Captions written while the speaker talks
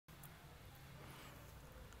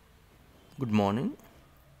Good morning.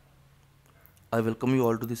 I welcome you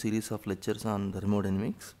all to the series of lectures on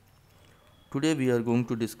thermodynamics. Today we are going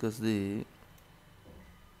to discuss the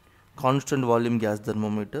constant volume gas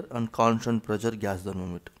thermometer and constant pressure gas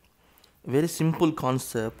thermometer. Very simple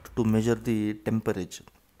concept to measure the temperature.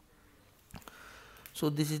 So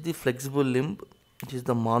this is the flexible limb, which is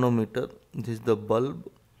the manometer, this is the bulb,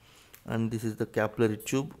 and this is the capillary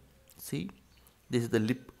tube. See, this is the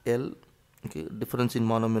lip L. Okay, difference in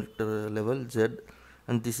manometer level Z,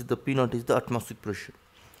 and this is the P naught is the atmospheric pressure.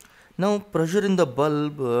 Now pressure in the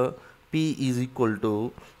bulb P is equal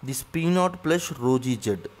to this P naught plus rho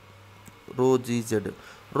GZ. Rho GZ.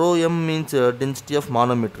 Rho M means density of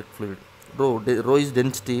manometric fluid. Rho is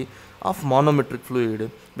density of manometric fluid,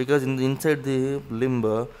 because in the inside the limb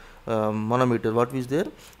manometer, what is there?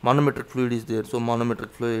 Manometric fluid is there. So manometric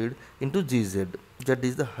fluid into GZ. Z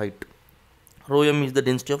is the height. Rho M is the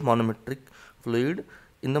density of manometric fluid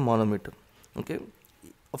in the manometer. Okay.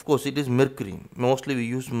 Of course, it is mercury. Mostly we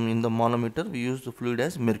use in the manometer, we use the fluid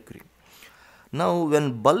as mercury. Now,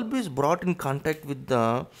 when bulb is brought in contact with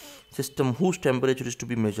the system whose temperature is to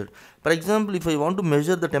be measured. For example, if I want to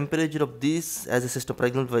measure the temperature of this as a system, for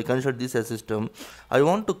example, if I consider this as a system, I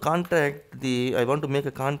want to make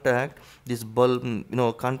a contact, this bulb,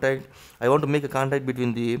 I want to make a contact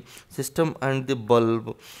between the system and the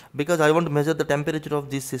bulb, because I want to measure the temperature of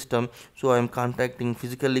this system. So I am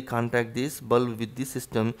physically contact this bulb with this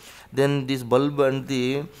system. Then this bulb and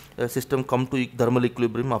the system come to thermal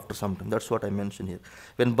equilibrium after some time. That's what I mentioned here.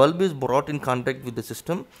 When bulb is brought in contact with the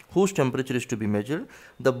system whose temperature is to be measured,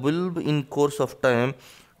 the bulb in course of time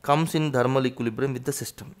comes in thermal equilibrium with the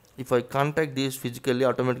system. If I contact these physically,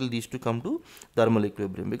 automatically these two come to thermal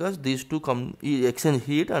equilibrium, because these two exchange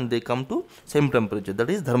heat and they come to same temperature, that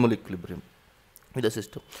is thermal equilibrium with the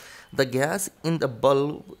system. The gas in the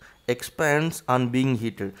bulb expands on being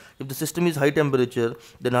heated. If the system is high temperature,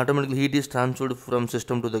 then automatically heat is transferred from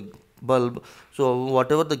system to the bulb. So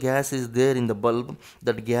whatever the gas is there in the bulb,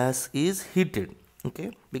 that gas is heated,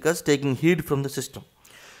 okay, because taking heat from the system.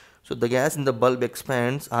 So the gas in the bulb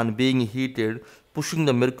expands on being heated, pushing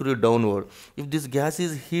the mercury downward. If this gas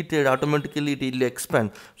is heated, automatically it will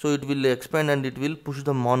expand. So it will expand and it will push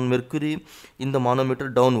the mercury in the manometer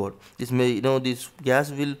downward. This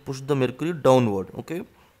gas will push the mercury downward. Okay.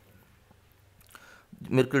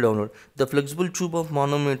 Mercury downward. The flexible tube of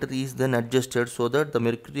manometer is then adjusted so that the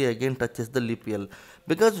mercury again touches the lip L.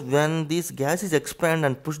 Because when this gas is expand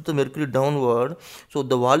and push the mercury downward, so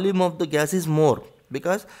the volume of the gas is more,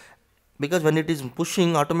 because when it is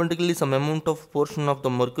pushing, automatically some amount of portion of the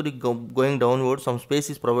mercury going downward, some space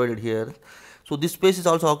is provided here. So this space is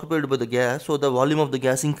also occupied by the gas, so the volume of the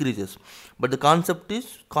gas increases. But the concept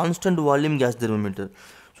is constant volume gas thermometer.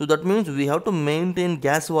 So that means we have to maintain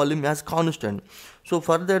gas volume as constant. So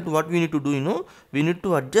for that, what we need to do, we need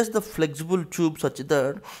to adjust the flexible tube such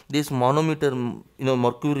that this manometer,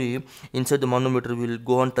 mercury inside the manometer will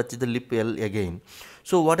go and touch the lip L again.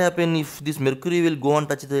 So what happens if this mercury will go and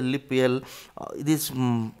touch the lip L? This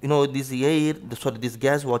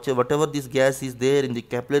gas, whatever this gas is there in the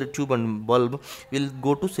capillary tube and bulb will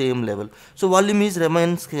go to same level. So volume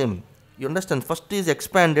remains same. You understand? First is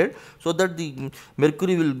expanded so that the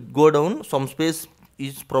mercury will go down. Some space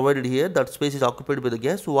is provided here. That space is occupied by the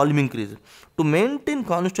gas. So volume increases. To maintain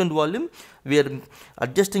constant volume, we are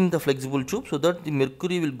adjusting the flexible tube so that the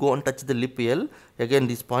mercury will go and touch the lip L. Again,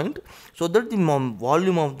 this point, so that the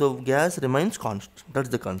volume of the gas remains constant. That's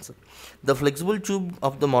the concept. The flexible tube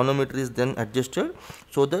of the manometer is then adjusted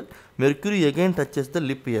so that mercury again touches the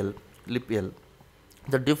lip L.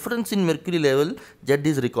 The difference in mercury level Z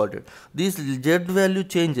is recorded. This Z value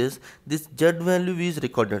changes. This Z value is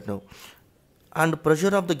recorded now, and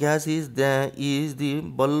pressure of the gas the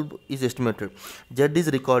bulb is estimated. Z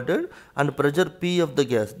is recorded, and pressure P of the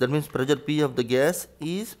gas, that means pressure P of the gas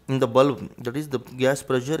is in the bulb, that is the gas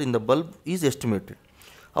pressure in the bulb is estimated.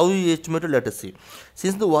 How is estimated? Let us see.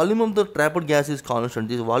 Since the volume of the trapped gas is constant,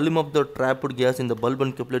 this volume of the trapped gas in the bulb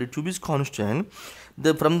and capillary tube is constant.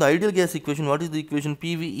 From the ideal gas equation, what is the equation?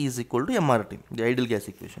 PV is equal to MRT. The ideal gas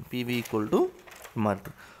equation, PV equal to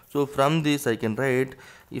MRT. So from this I can write,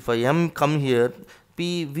 if I come here,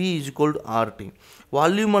 PV is equal to RT.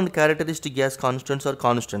 Volume and characteristic gas constants are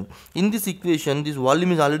constant. In this equation, this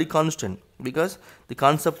volume is already constant, because the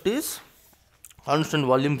concept is constant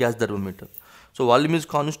volume gas thermometer. So volume is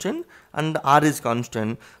constant and R is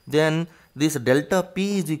constant. Then this delta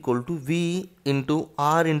P is equal to V into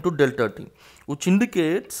R into delta T, which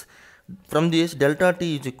indicates from this delta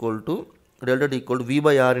T is equal to V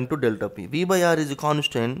by R into delta P. V by R is a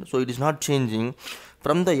constant, so it is not changing.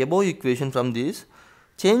 From the above equation, from this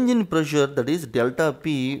change in pressure, that is delta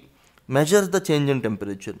P measures the change in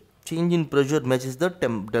temperature. Change in pressure measures the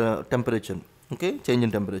temperature. Okay, change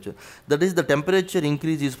in temperature. That is, the temperature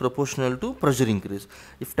increase is proportional to pressure increase.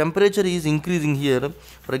 If temperature is increasing here,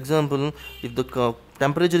 for example, if the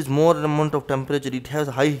temperature is more amount of temperature, it has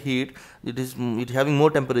high heat, it having more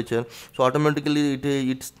temperature, so automatically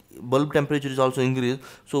its bulb temperature is also increased,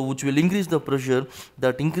 so which will increase the pressure.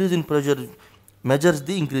 That increase in pressure measures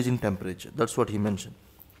the increase in temperature. That's what he mentioned.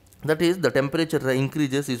 That is, the temperature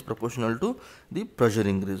increases is proportional to the pressure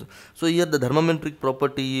increase. So here the thermometric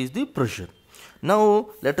property is the pressure. Now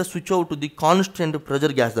let us switch over to the constant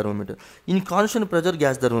pressure gas thermometer. In constant pressure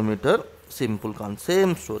gas thermometer, same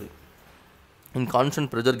story. In constant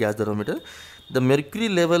pressure gas thermometer, the mercury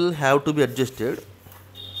level have to be adjusted.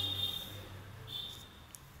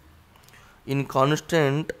 In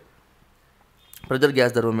constant pressure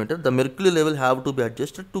gas thermometer, the mercury level have to be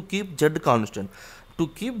adjusted to keep Z constant. To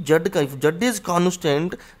keep Z, if Z is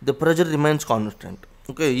constant, the pressure remains constant.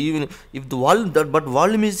 Okay, even if the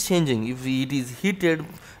volume is changing, if it is heated,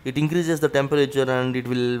 it increases the temperature and it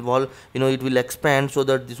will it will expand, so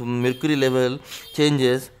that this mercury level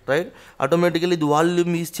changes, right? Automatically the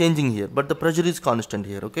volume is changing here, but the pressure is constant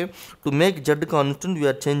here. Okay, to make Z constant, we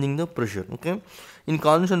are changing the pressure. Okay, in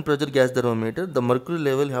constant pressure gas thermometer, the mercury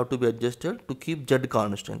level have to be adjusted to keep Z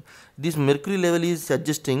constant. This mercury level is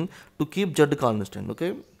adjusting to keep Z constant.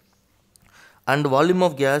 Okay, and volume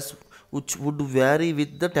of gas, which would vary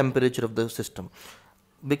with the temperature of the system,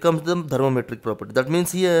 becomes the thermometric property. That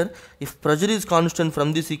means here, if pressure is constant,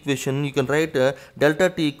 from this equation you can write delta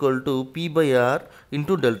T equal to P by R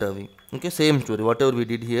into delta V. Okay, same story, whatever we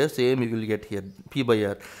did here, same you will get here, P by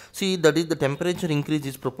R. See, that is, the temperature increase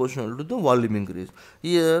is proportional to the volume increase.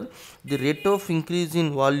 Here the rate of increase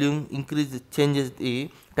in volume changes the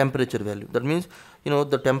temperature value. That means,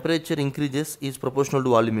 the temperature increases is proportional to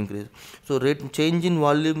volume increase. So rate change in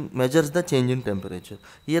volume measures the change in temperature.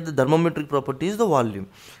 Here the thermometric property is the volume.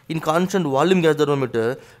 In constant volume gas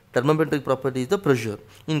thermometer, thermometric property is the pressure.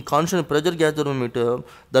 In constant pressure gas thermometer,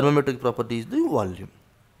 thermometric property is the volume.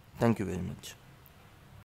 Thank you very much.